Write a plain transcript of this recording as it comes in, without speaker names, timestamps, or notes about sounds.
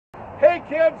Hey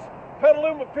kids,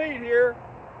 Petaluma Pete here.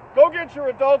 Go get your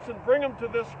adults and bring them to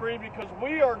this screen because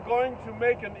we are going to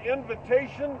make an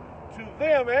invitation to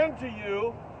them and to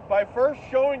you by first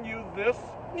showing you this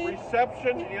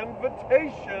reception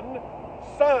invitation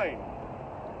sign.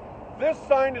 This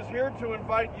sign is here to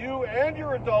invite you and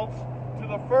your adults to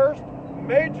the first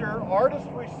major artist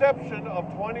reception of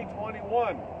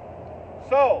 2021.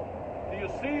 So, do you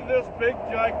see this big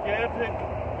gigantic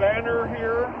banner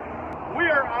here? We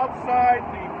are outside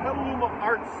the Petaluma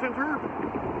Art Center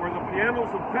where the Pianos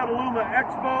of Petaluma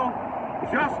EXPO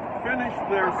just finished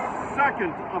their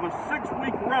second of a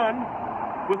 6-week run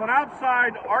with an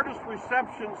outside artist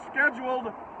reception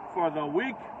scheduled for the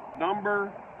week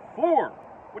number 4,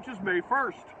 which is May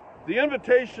 1st. The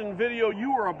invitation video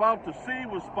you are about to see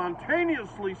was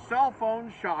spontaneously cell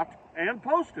phone shot and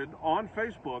posted on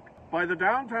Facebook by the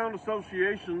Downtown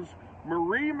Association's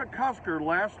Marie McCusker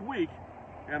last week,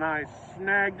 and I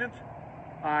snagged it,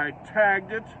 I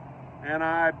tagged it, and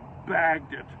I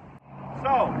bagged it.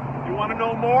 So, you want to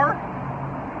know more?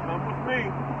 Come with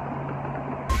me.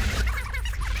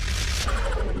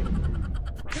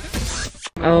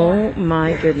 Oh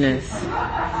my goodness.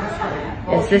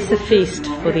 Is this a feast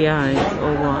for the eyes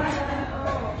or what?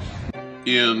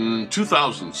 In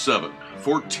 2007,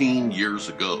 14 years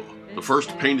ago, the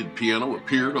first painted piano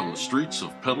appeared on the streets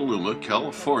of Petaluma,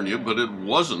 California, but it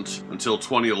wasn't until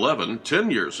 2011,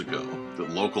 10 years ago,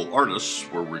 that local artists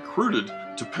were recruited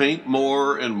to paint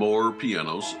more and more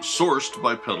pianos sourced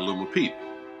by Petaluma Pete.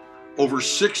 Over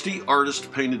 60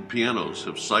 artist-painted pianos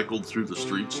have cycled through the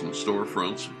streets and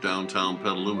storefronts of downtown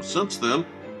Petaluma since then,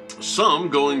 some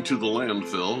going to the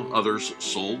landfill, others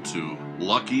sold to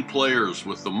lucky players,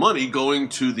 with the money going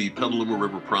to the Petaluma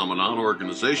River Promenade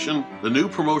organization, the new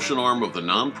promotion arm of the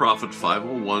nonprofit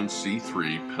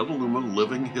 501c3 Petaluma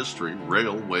Living History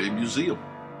Railway Museum.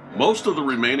 Most of the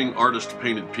remaining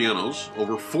artist-painted pianos,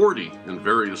 over 40 in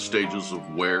various stages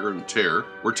of wear and tear,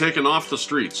 were taken off the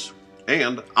streets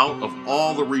and out of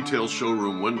all the retail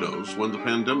showroom windows when the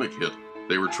pandemic hit.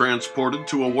 They were transported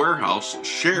to a warehouse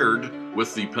shared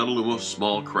with the Petaluma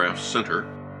Small Crafts Center.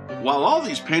 While all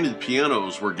these painted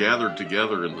pianos were gathered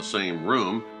together in the same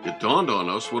room, it dawned on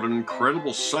us what an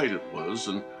incredible sight it was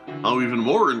and how even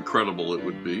more incredible it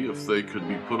would be if they could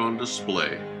be put on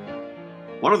display.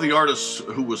 One of the artists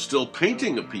who was still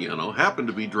painting a piano happened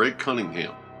to be Drake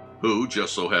Cunningham, who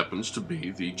just so happens to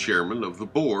be the chairman of the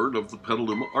board of the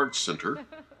Petaluma Arts Center,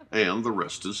 and the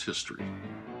rest is history.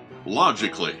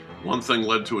 Logically, one thing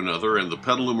led to another, and the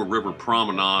Petaluma River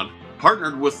Promenade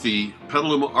partnered with the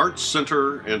Petaluma Arts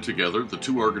Center, and together the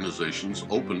two organizations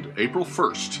opened April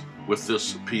 1st with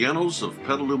this Pianos of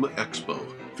Petaluma Expo,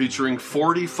 featuring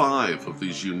 45 of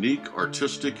these unique,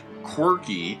 artistic,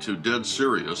 quirky to dead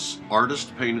serious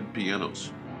artist-painted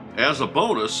pianos. As a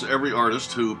bonus, every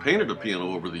artist who painted a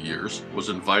piano over the years was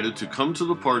invited to come to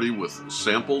the party with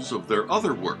samples of their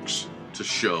other works to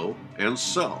show and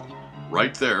sell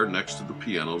right there next to the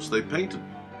pianos they painted.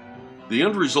 The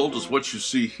end result is what you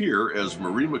see here as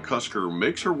Marie McCusker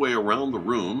makes her way around the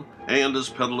room and as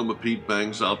Petaluma Pete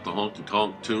bangs out the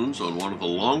honky-tonk tunes on one of the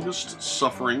longest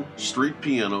suffering street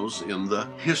pianos in the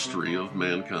history of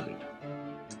mankind.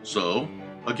 So,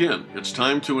 again, it's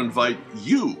time to invite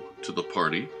you to the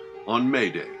party on May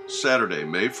Day, Saturday,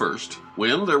 May 1st,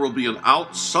 when there will be an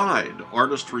outside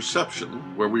artist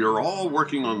reception where we are all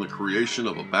working on the creation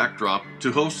of a backdrop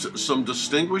to host some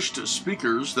distinguished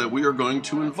speakers that we are going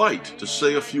to invite to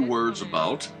say a few words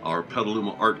about our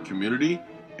Petaluma art community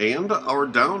and our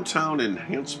downtown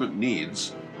enhancement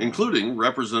needs, including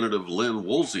Representative Lynn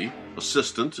Woolsey,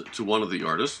 assistant to one of the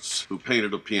artists who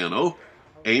painted a piano,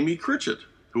 Amy Critchett,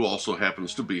 who also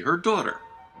happens to be her daughter.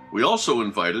 We also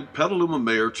invited Petaluma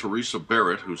Mayor Teresa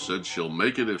Barrett, who said she'll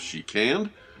make it if she can,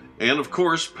 and of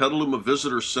course Petaluma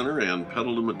Visitor Center and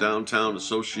Petaluma Downtown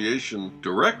Association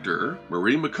Director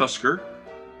Marie McCusker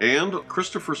and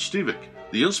Christopher Stevick,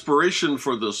 the inspiration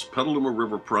for this Petaluma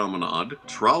River Promenade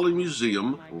Trolley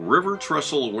Museum River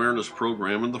Trestle Awareness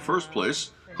Program in the first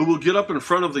place, who will get up in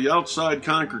front of the outside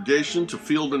congregation to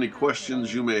field any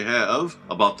questions you may have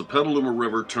about the Petaluma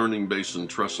River Turning Basin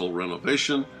Trestle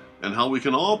renovation and how we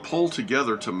can all pull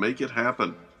together to make it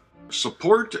happen.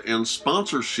 Support and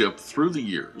sponsorship through the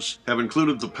years have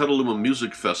included the Petaluma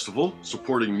Music Festival,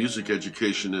 supporting music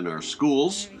education in our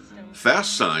schools,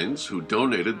 Fast Signs, who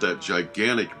donated that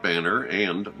gigantic banner,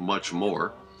 and much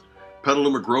more,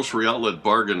 Petaluma Grocery Outlet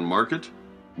Bargain Market,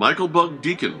 Michael Bug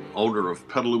Deacon, owner of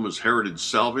Petaluma's Heritage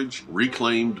Salvage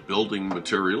Reclaimed Building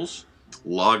Materials,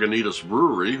 Lagunitas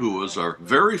Brewery, who was our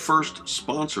very first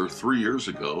sponsor 3 years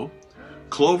ago,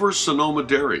 Clover Sonoma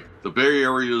Dairy, the Bay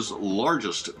Area's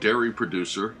largest dairy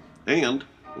producer, and,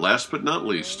 last but not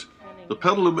least, the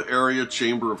Petaluma Area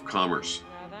Chamber of Commerce.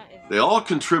 They all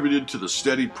contributed to the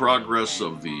steady progress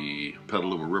of the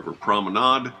Petaluma River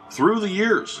Promenade through the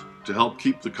years to help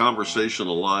keep the conversation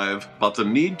alive about the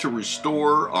need to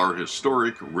restore our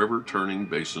historic river-turning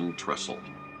basin trestle.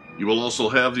 You will also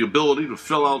have the ability to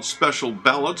fill out special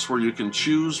ballots where you can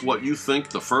choose what you think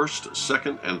the first,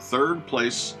 second, and third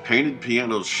place painted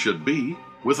pianos should be,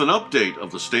 with an update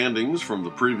of the standings from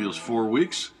the previous 4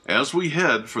 weeks as we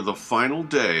head for the final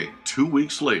day 2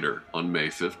 weeks later on May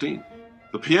 15th.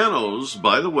 The pianos,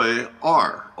 by the way,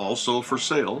 are also for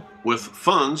sale, with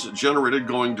funds generated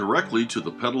going directly to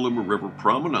the Petaluma River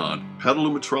Promenade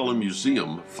Petaluma Trella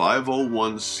Museum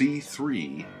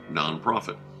 501c3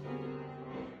 nonprofit.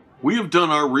 We have done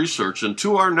our research, and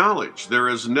to our knowledge, there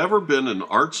has never been an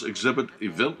arts exhibit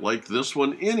event like this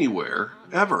one anywhere,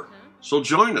 ever. So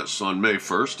join us on May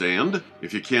 1st, and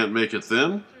if you can't make it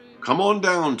then, come on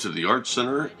down to the Arts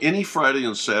Center any Friday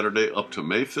and Saturday up to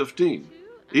May 15th.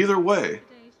 Either way,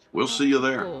 we'll see you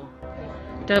there.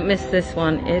 Don't miss this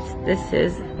one. This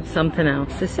is something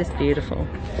else. This is beautiful.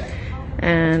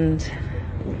 And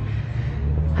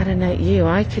I don't know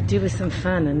I could do with some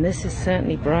fun, and this has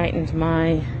certainly brightened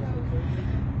my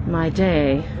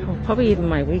day, or probably even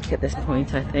my week at this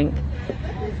point, I think.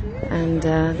 And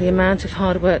the amount of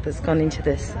hard work that's gone into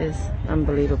this is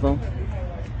unbelievable.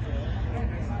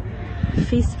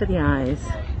 Feast for the eyes,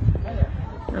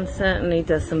 and certainly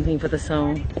does something for the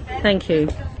soul. Thank you,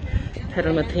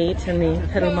 Petaluma Pete and the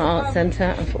Petaluma Art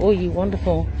Centre, and for all you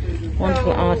wonderful,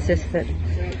 wonderful artists that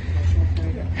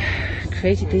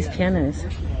created these pianos.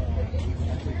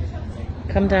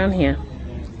 Come down here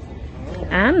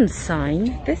and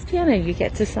sign this piano. You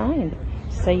get to sign,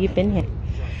 say you've been here.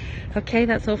 Okay,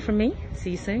 that's all from me.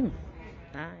 See you soon.